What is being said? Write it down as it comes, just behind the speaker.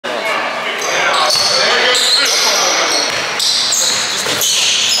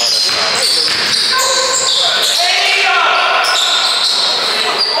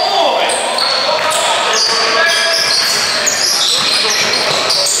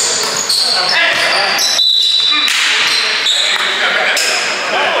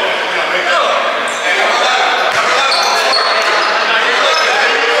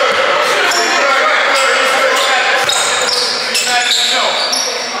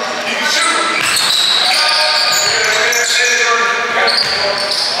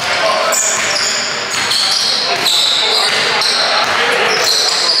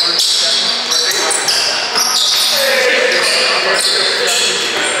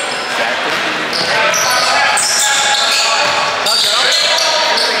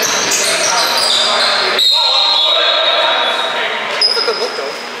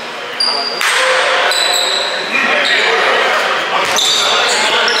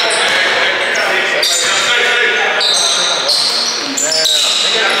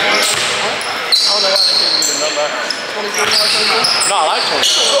No, I like 24.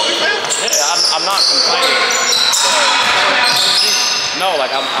 Yeah, I'm not complaining. No,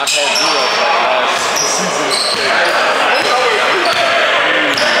 like I've had 0 for like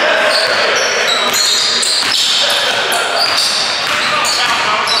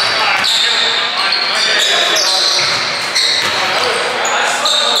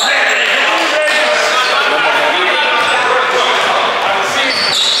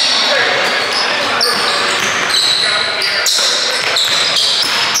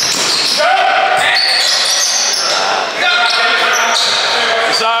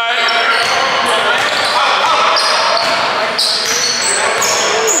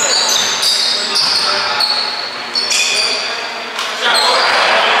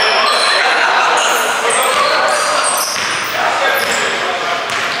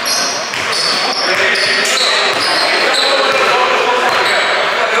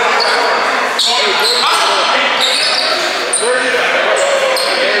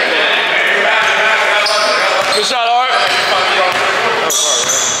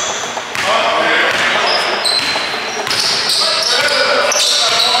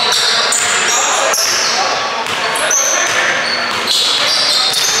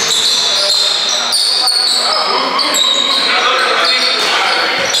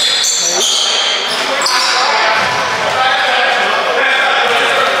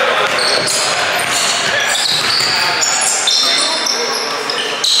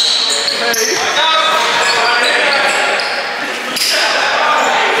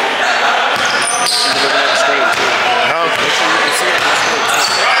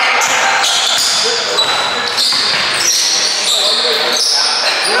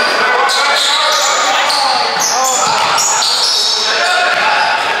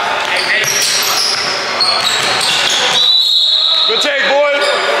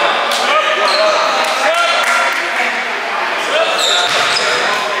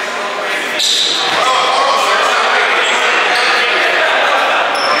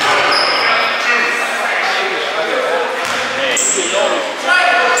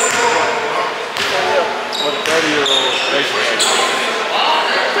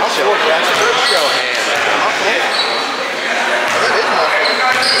last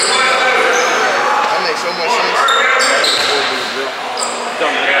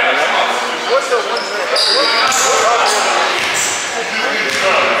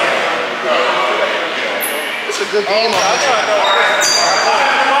It's a good game on this.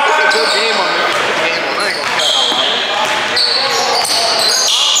 It's a good game on this. I ain't gonna cut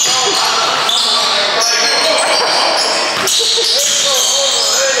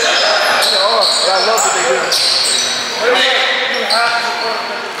I love what they do.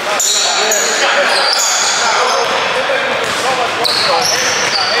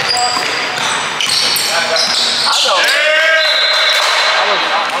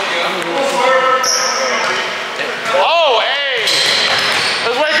 Oh,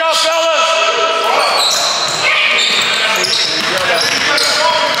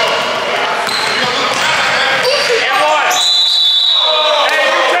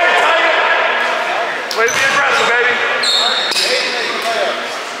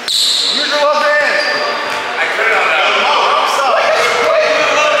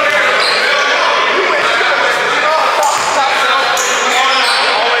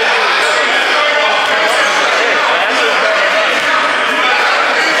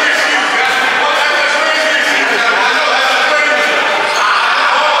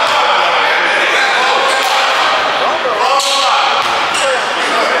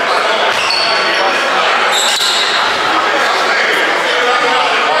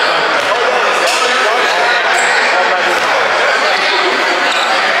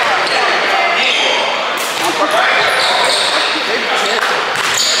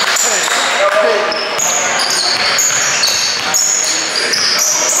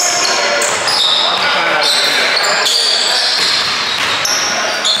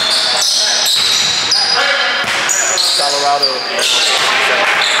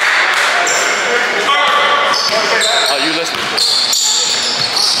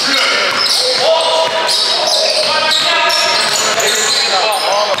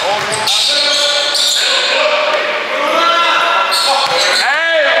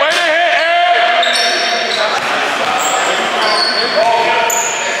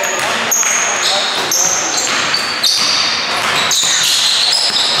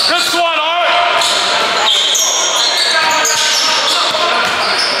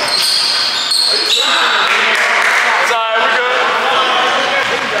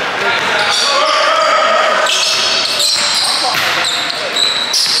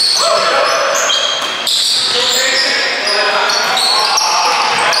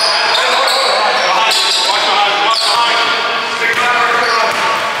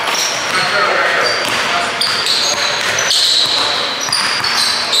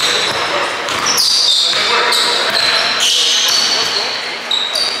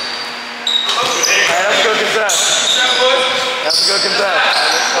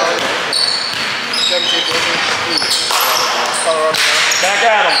 Back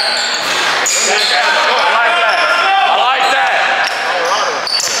at him. Back at him. I like that. I like that.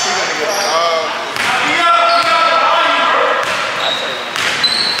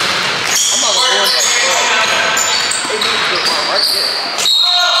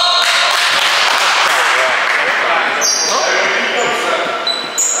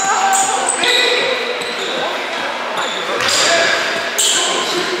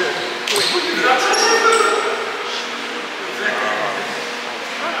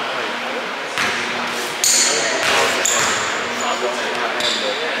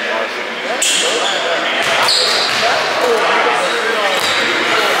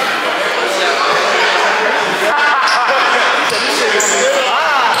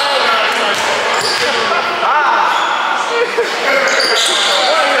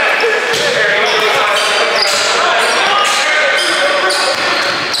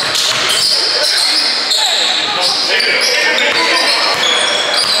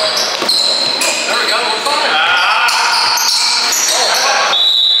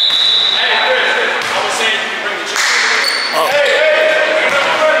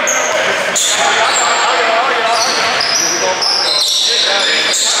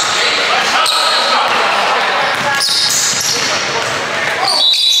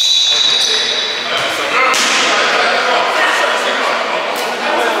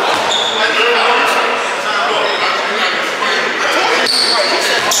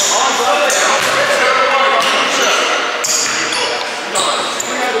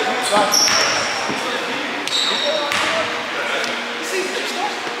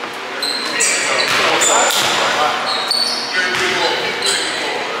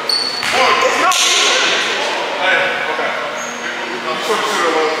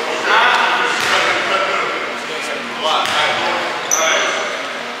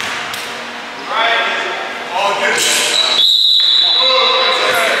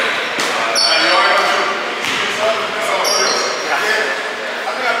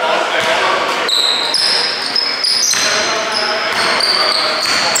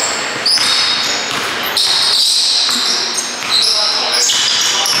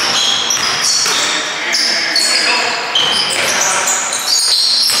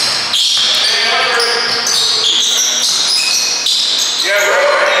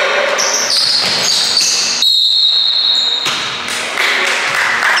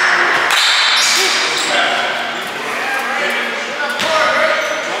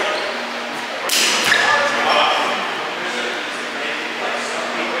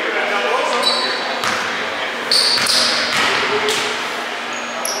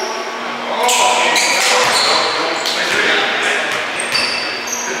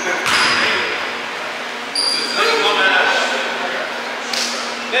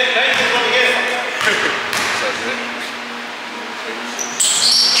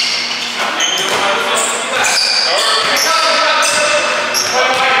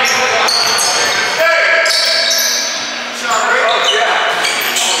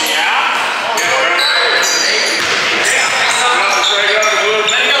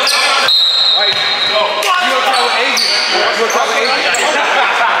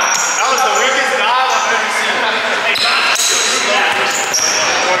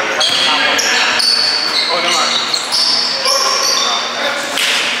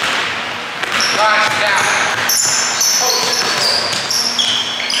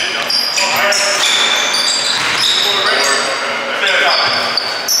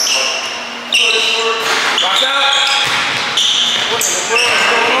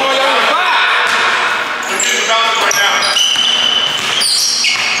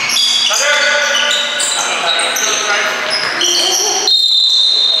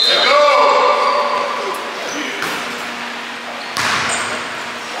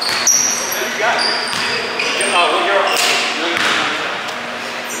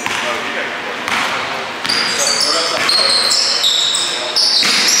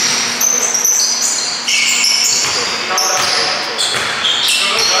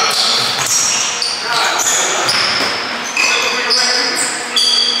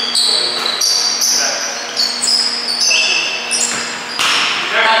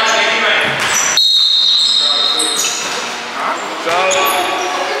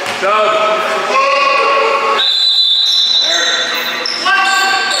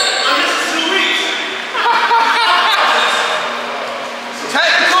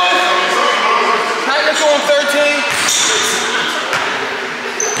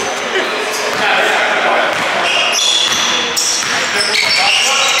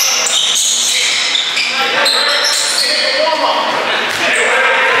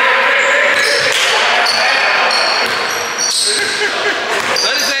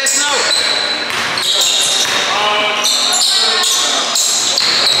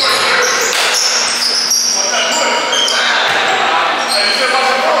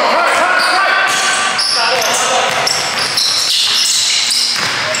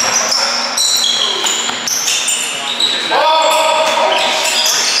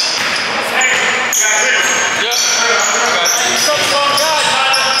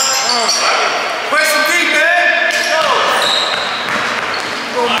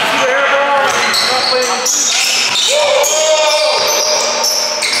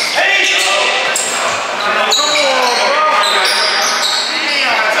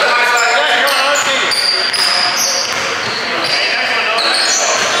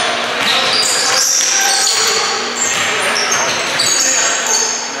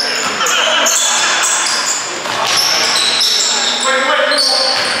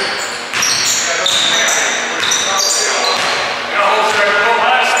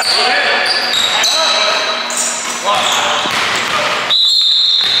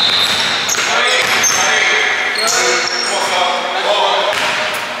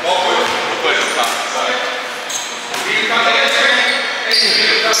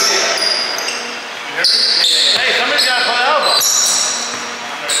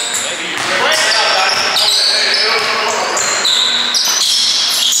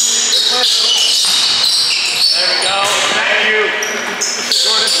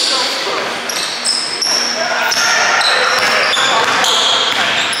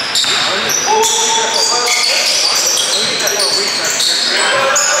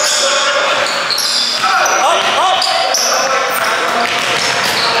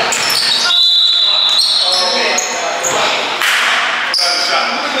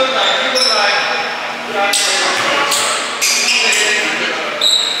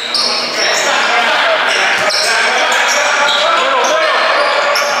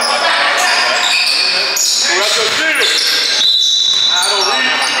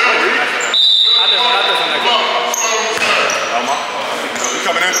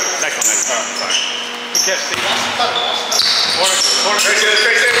 Next one. Sorry. Good catch, Steve. Corner.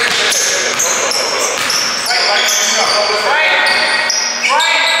 Right.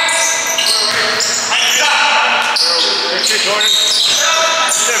 Jordan.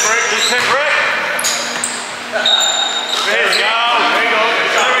 Good tip, Rick. There we go. There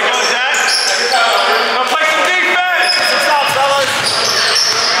we go, Zach. Now play some defense. Good job, fellas.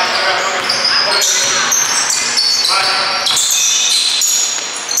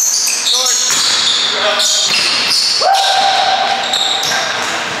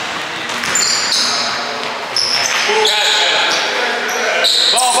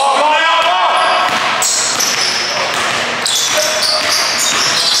 Ball.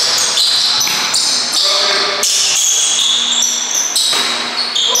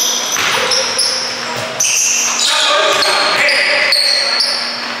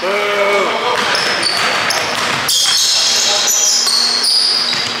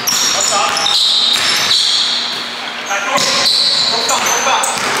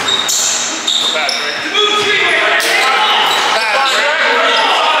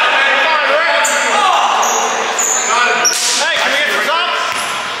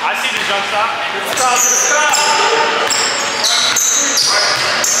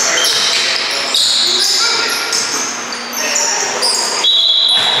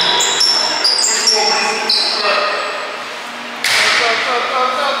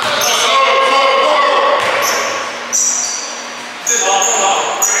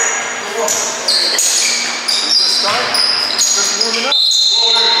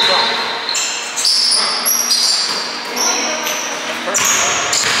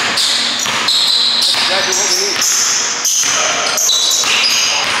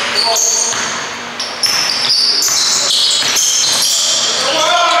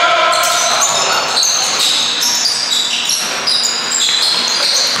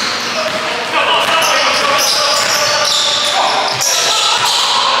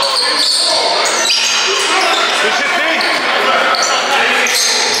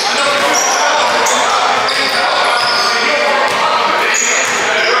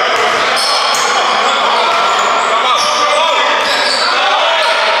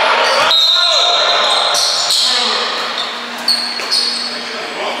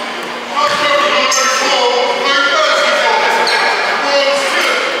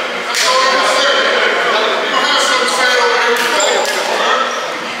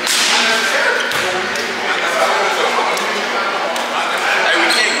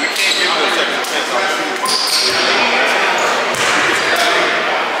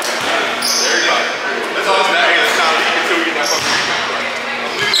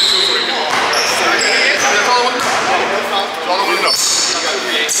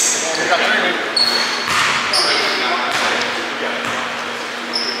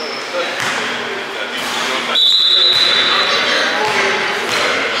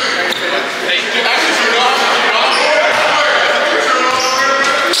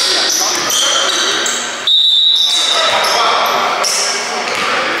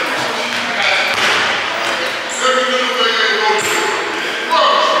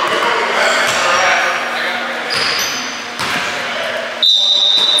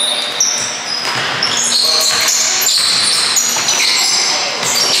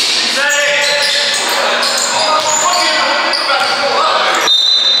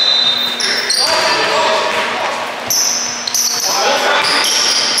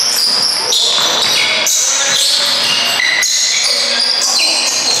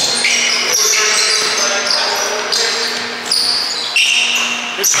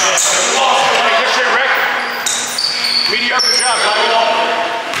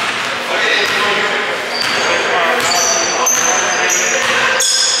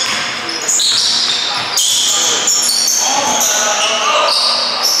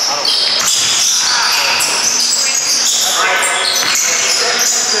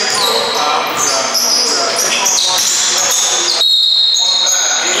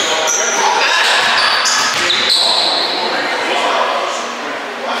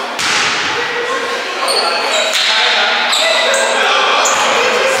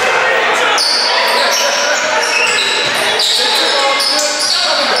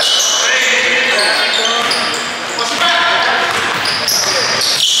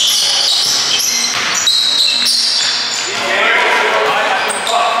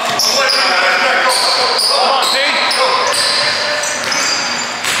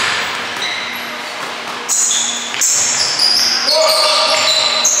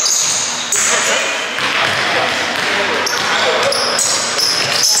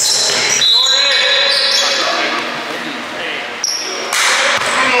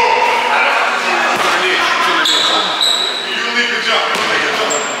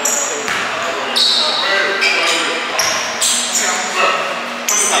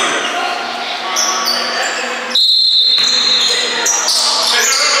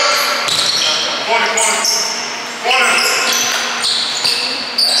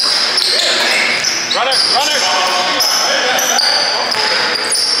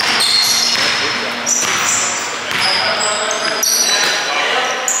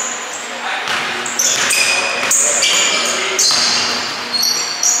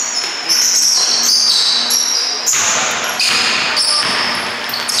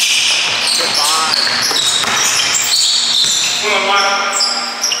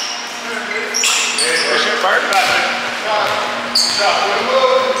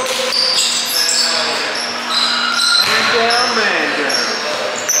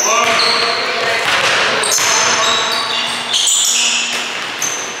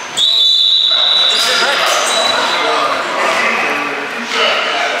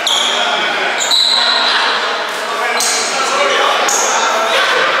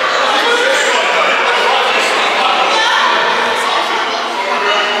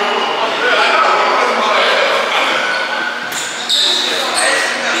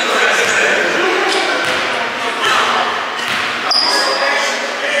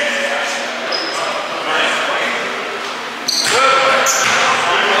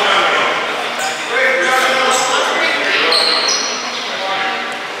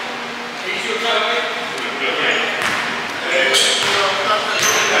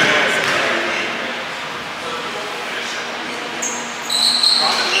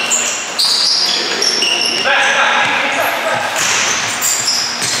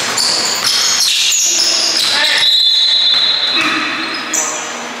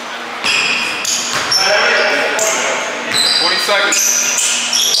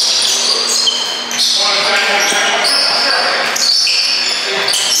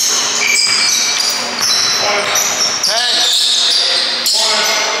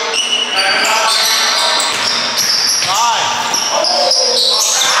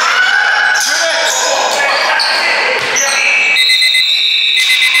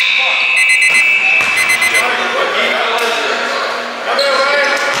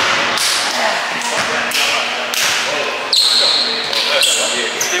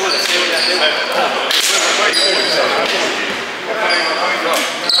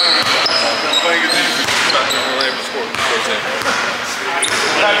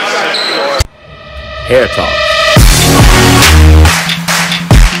 Hair Talk.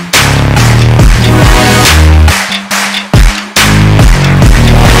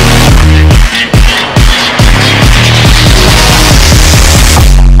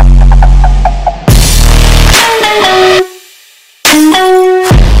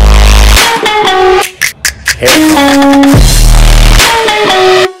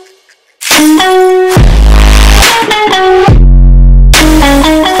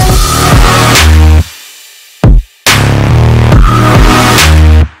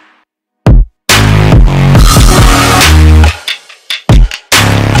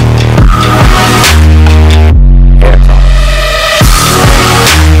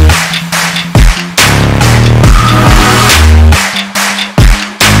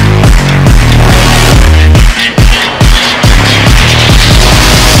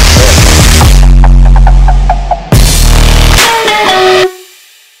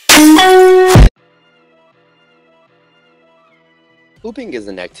 Hooping is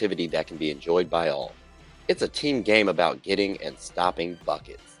an activity that can be enjoyed by all. It's a team game about getting and stopping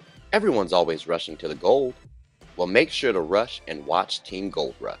buckets. Everyone's always rushing to the goal. Well, make sure to rush and watch Team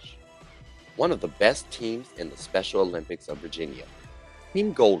Gold Rush, one of the best teams in the Special Olympics of Virginia.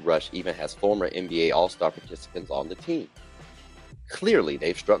 Team Gold Rush even has former NBA All-Star participants on the team. Clearly,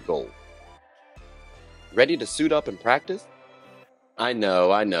 they've struck gold. Ready to suit up and practice? I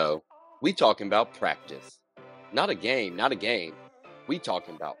know. We talking about practice. Not a game. We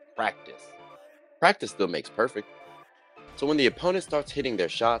talking about practice. Practice still makes perfect. So when the opponent starts hitting their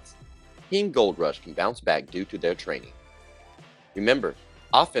shots, Team Gold Rush can bounce back due to their training. Remember,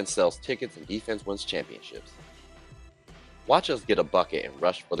 offense sells tickets and defense wins championships. Watch us get a bucket and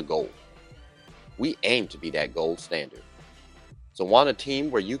rush for the gold. We aim to be that gold standard. So want a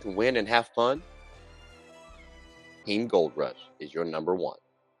team where you can win and have fun? Team Gold Rush is your number one.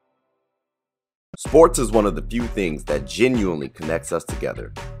 Sports is one of the few things that genuinely connects us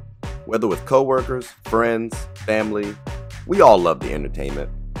together. Whether with coworkers, friends, family, we all love the entertainment.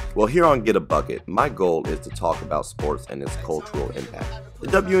 Well, here on Get a Bucket, my goal is to talk about sports and its cultural impact. The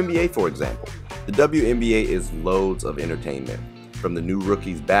WNBA, for example. The WNBA is loads of entertainment, from the new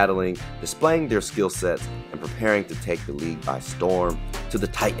rookies battling, displaying their skill sets, and preparing to take the league by storm, to the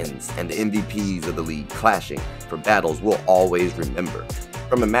titans and the MVPs of the league clashing for battles we'll always remember.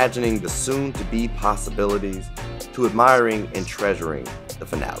 From imagining the soon-to-be possibilities to admiring and treasuring the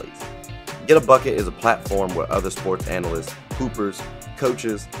finales. Get a Bucket is a platform where other sports analysts, hoopers,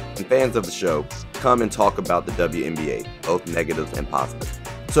 coaches, and fans of the show come and talk about the WNBA, both negatives and positives.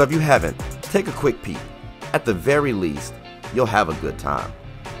 So if you haven't, take a quick peek. At the very least, you'll have a good time.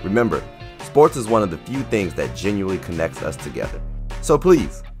 Remember, sports is one of the few things that genuinely connects us together. So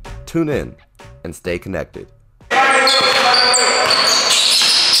please, tune in and stay connected.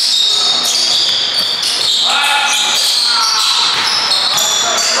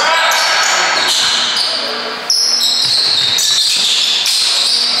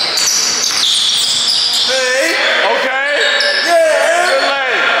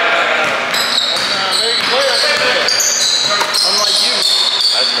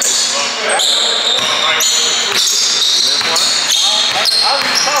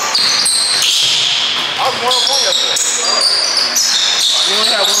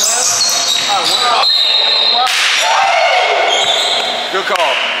 Good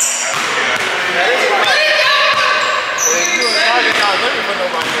call.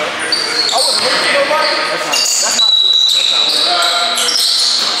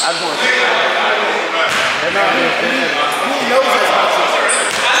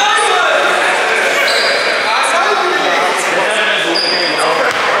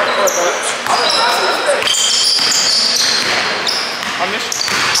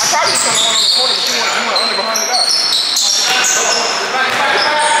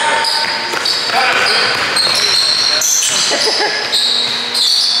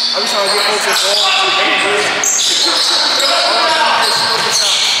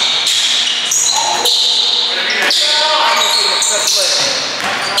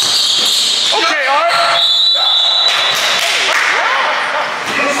 Okay, Art.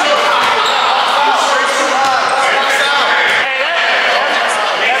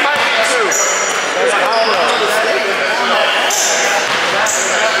 That might be two.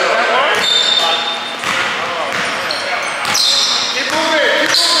 Keep moving.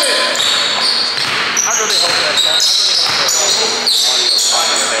 I really hope that's not.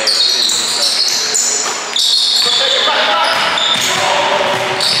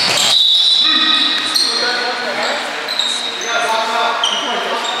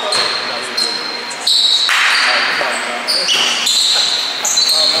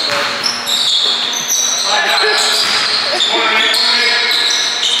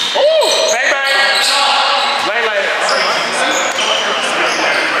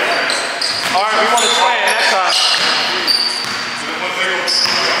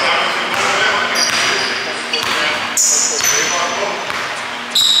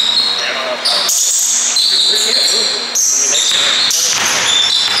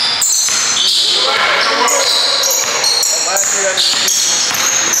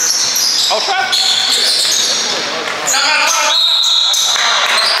 Oh, trap!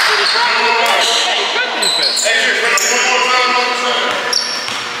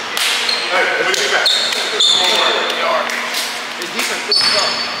 Hey, good defense. His defense feels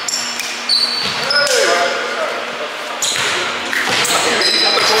tough.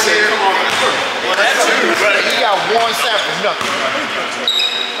 Well, that's two, but he got one sack for nothing.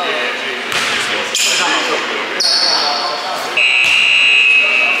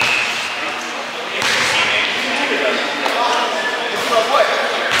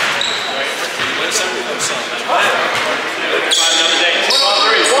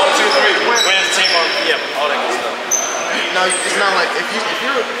 No, it's not like if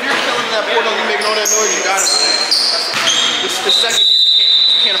you're killing that portal, you making all that noise, you got it. This is the second year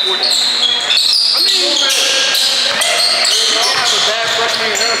you can't afford that. I mean, you can't have a bad freshman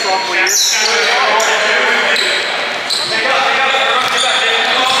and a sophomore year.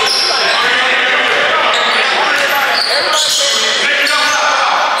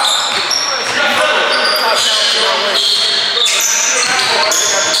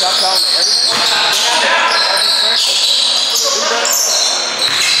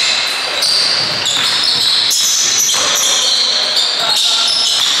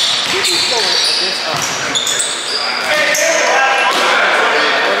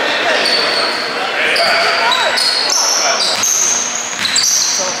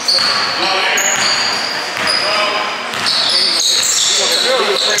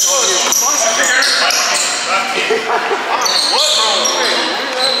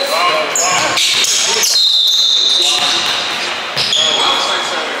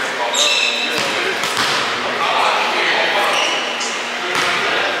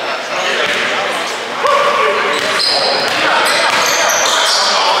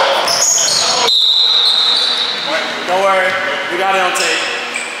 Don't worry, we got it on tape.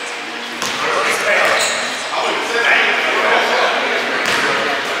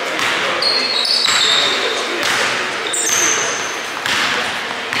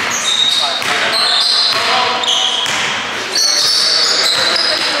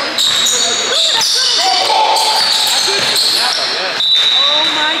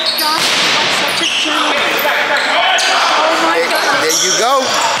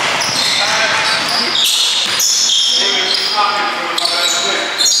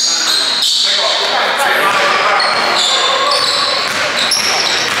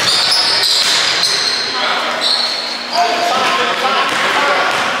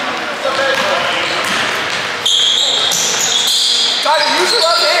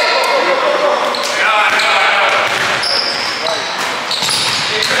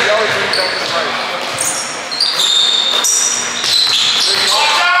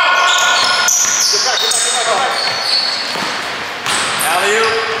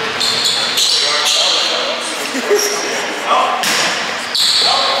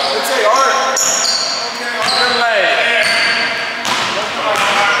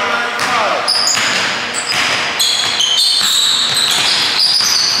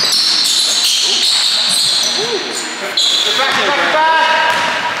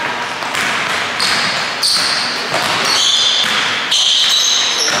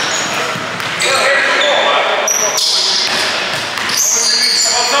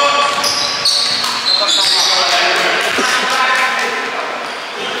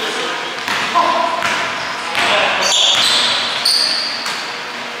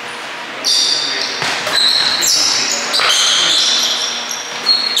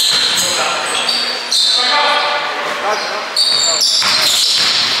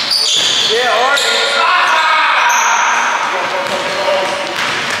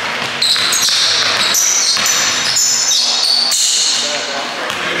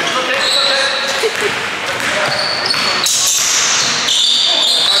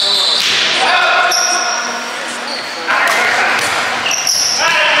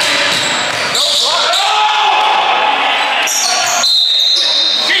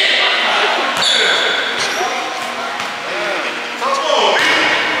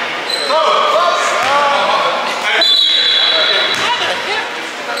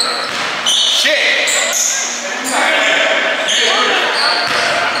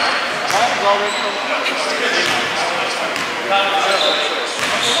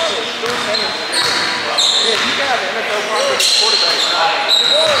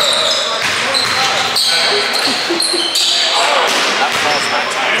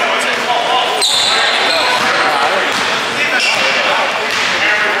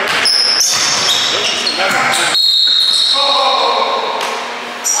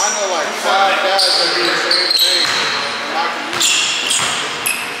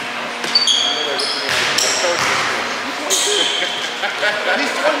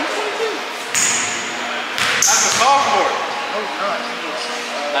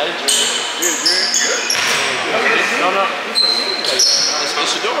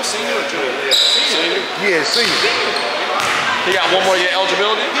 Yeah, senior. He got one more year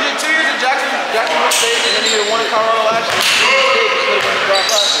eligibility? He did 2 years at Jacksonville State, and then he did 1 in Colorado last year.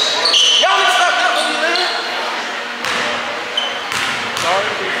 Y'all need to stop that with me, man. Sorry.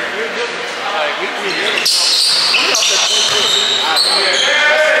 You're good. Like, we good. We off that 26.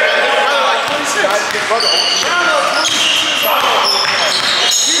 Brother, like 26. Guys, get brother. Go, go!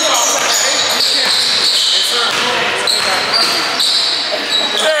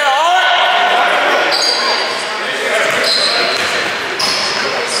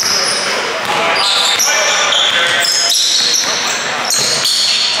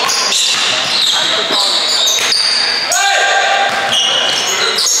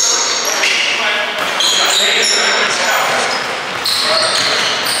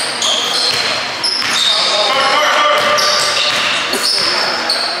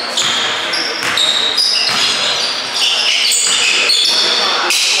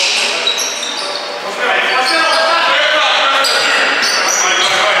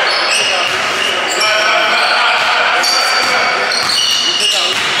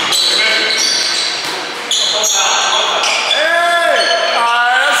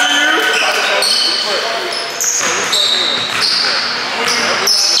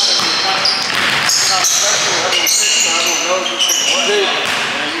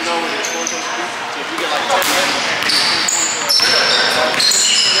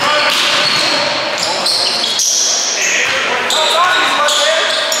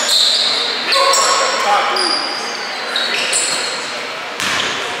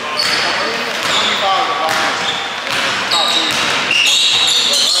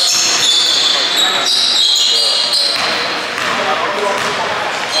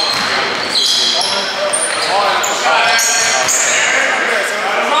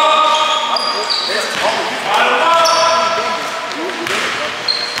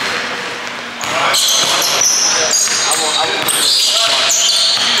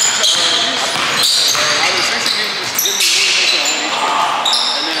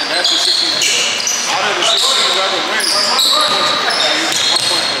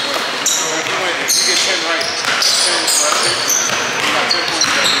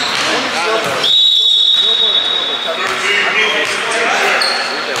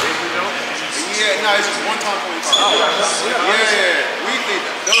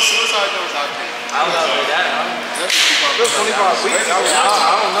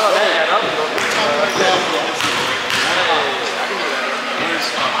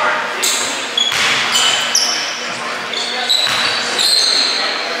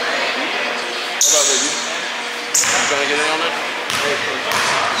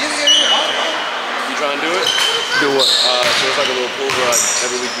 try and do it? Do what? So it's like a little pool where like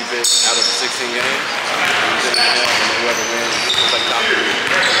every week we pick out of the 16 games, and then whoever wins, it's like top 3.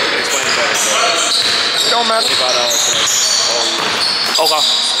 Explain it better. It don't matter. $25 all year.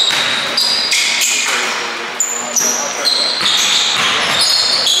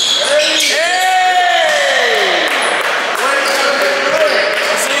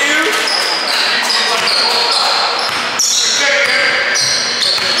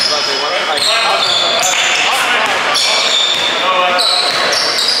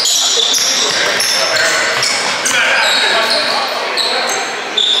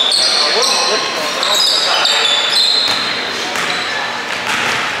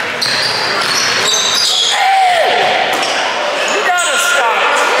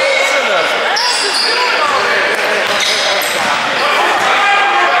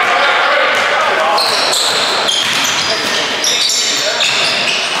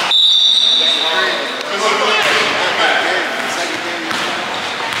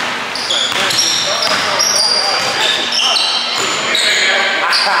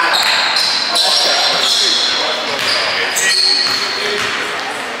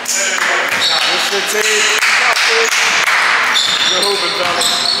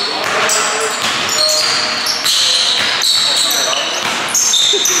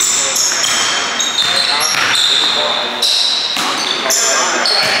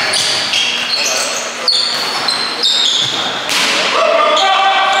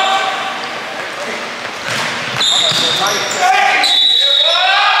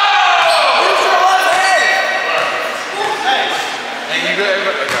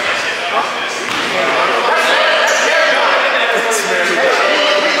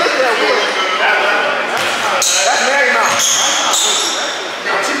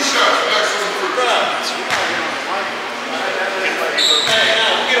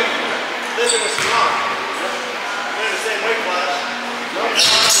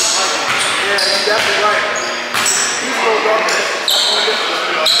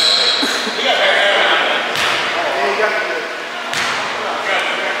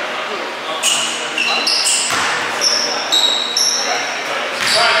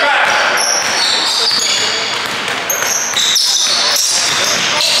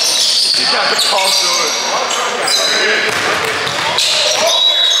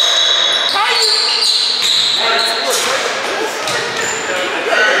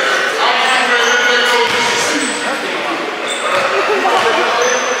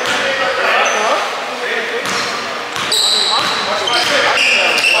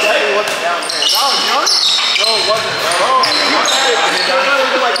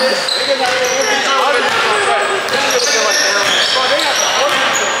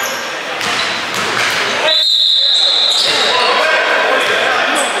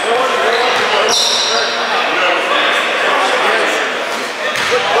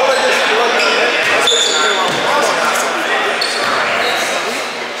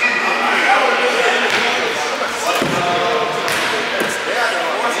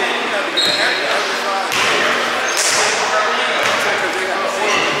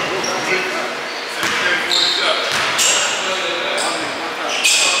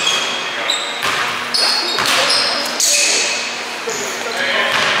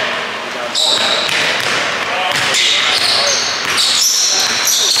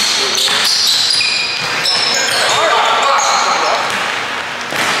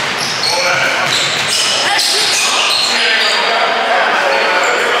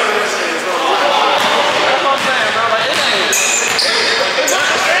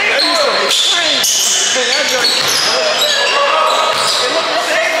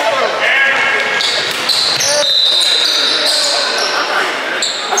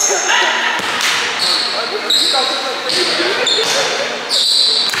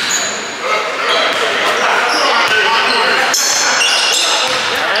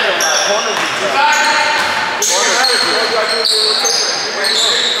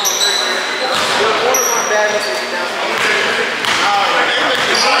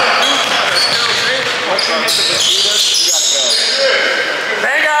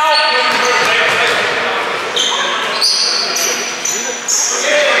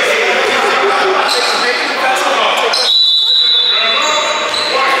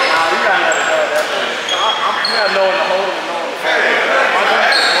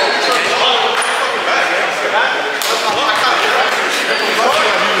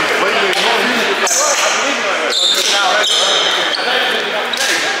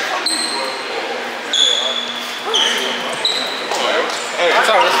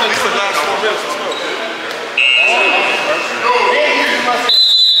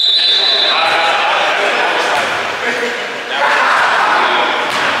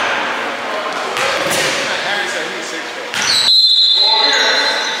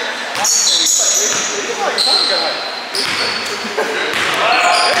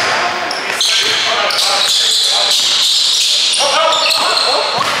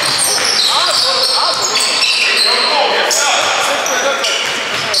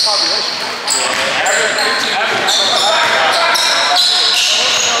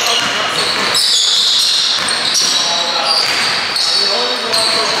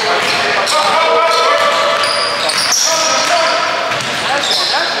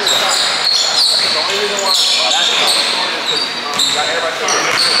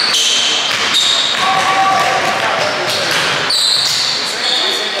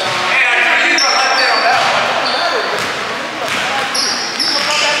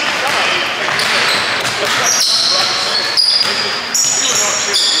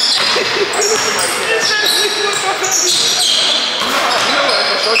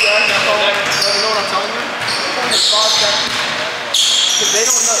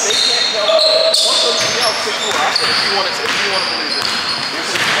 pick four. I said if you want to believe it. You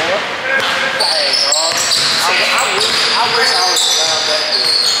pick four? Hey, dog. I wish I was down that good.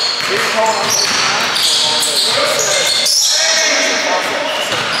 Big hole on the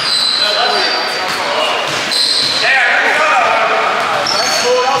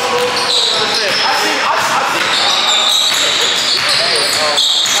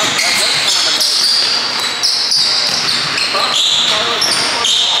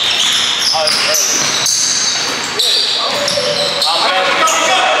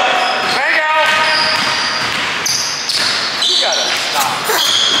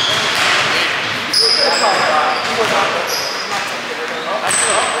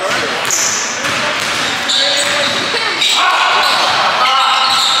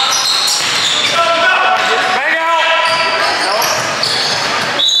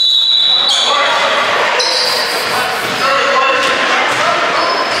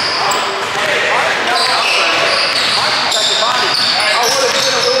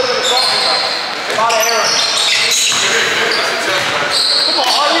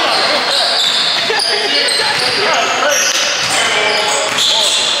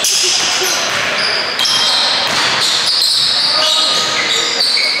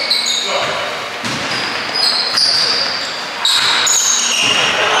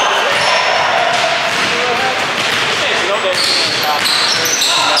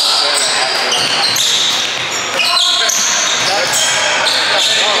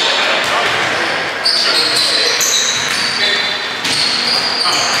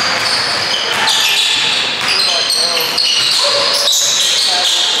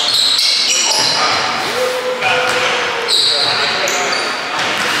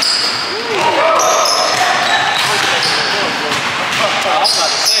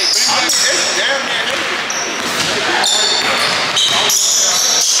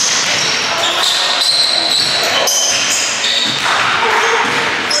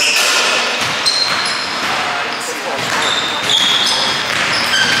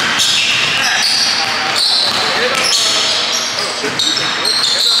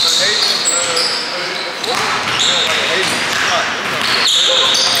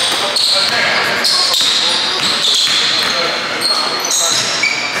Okay.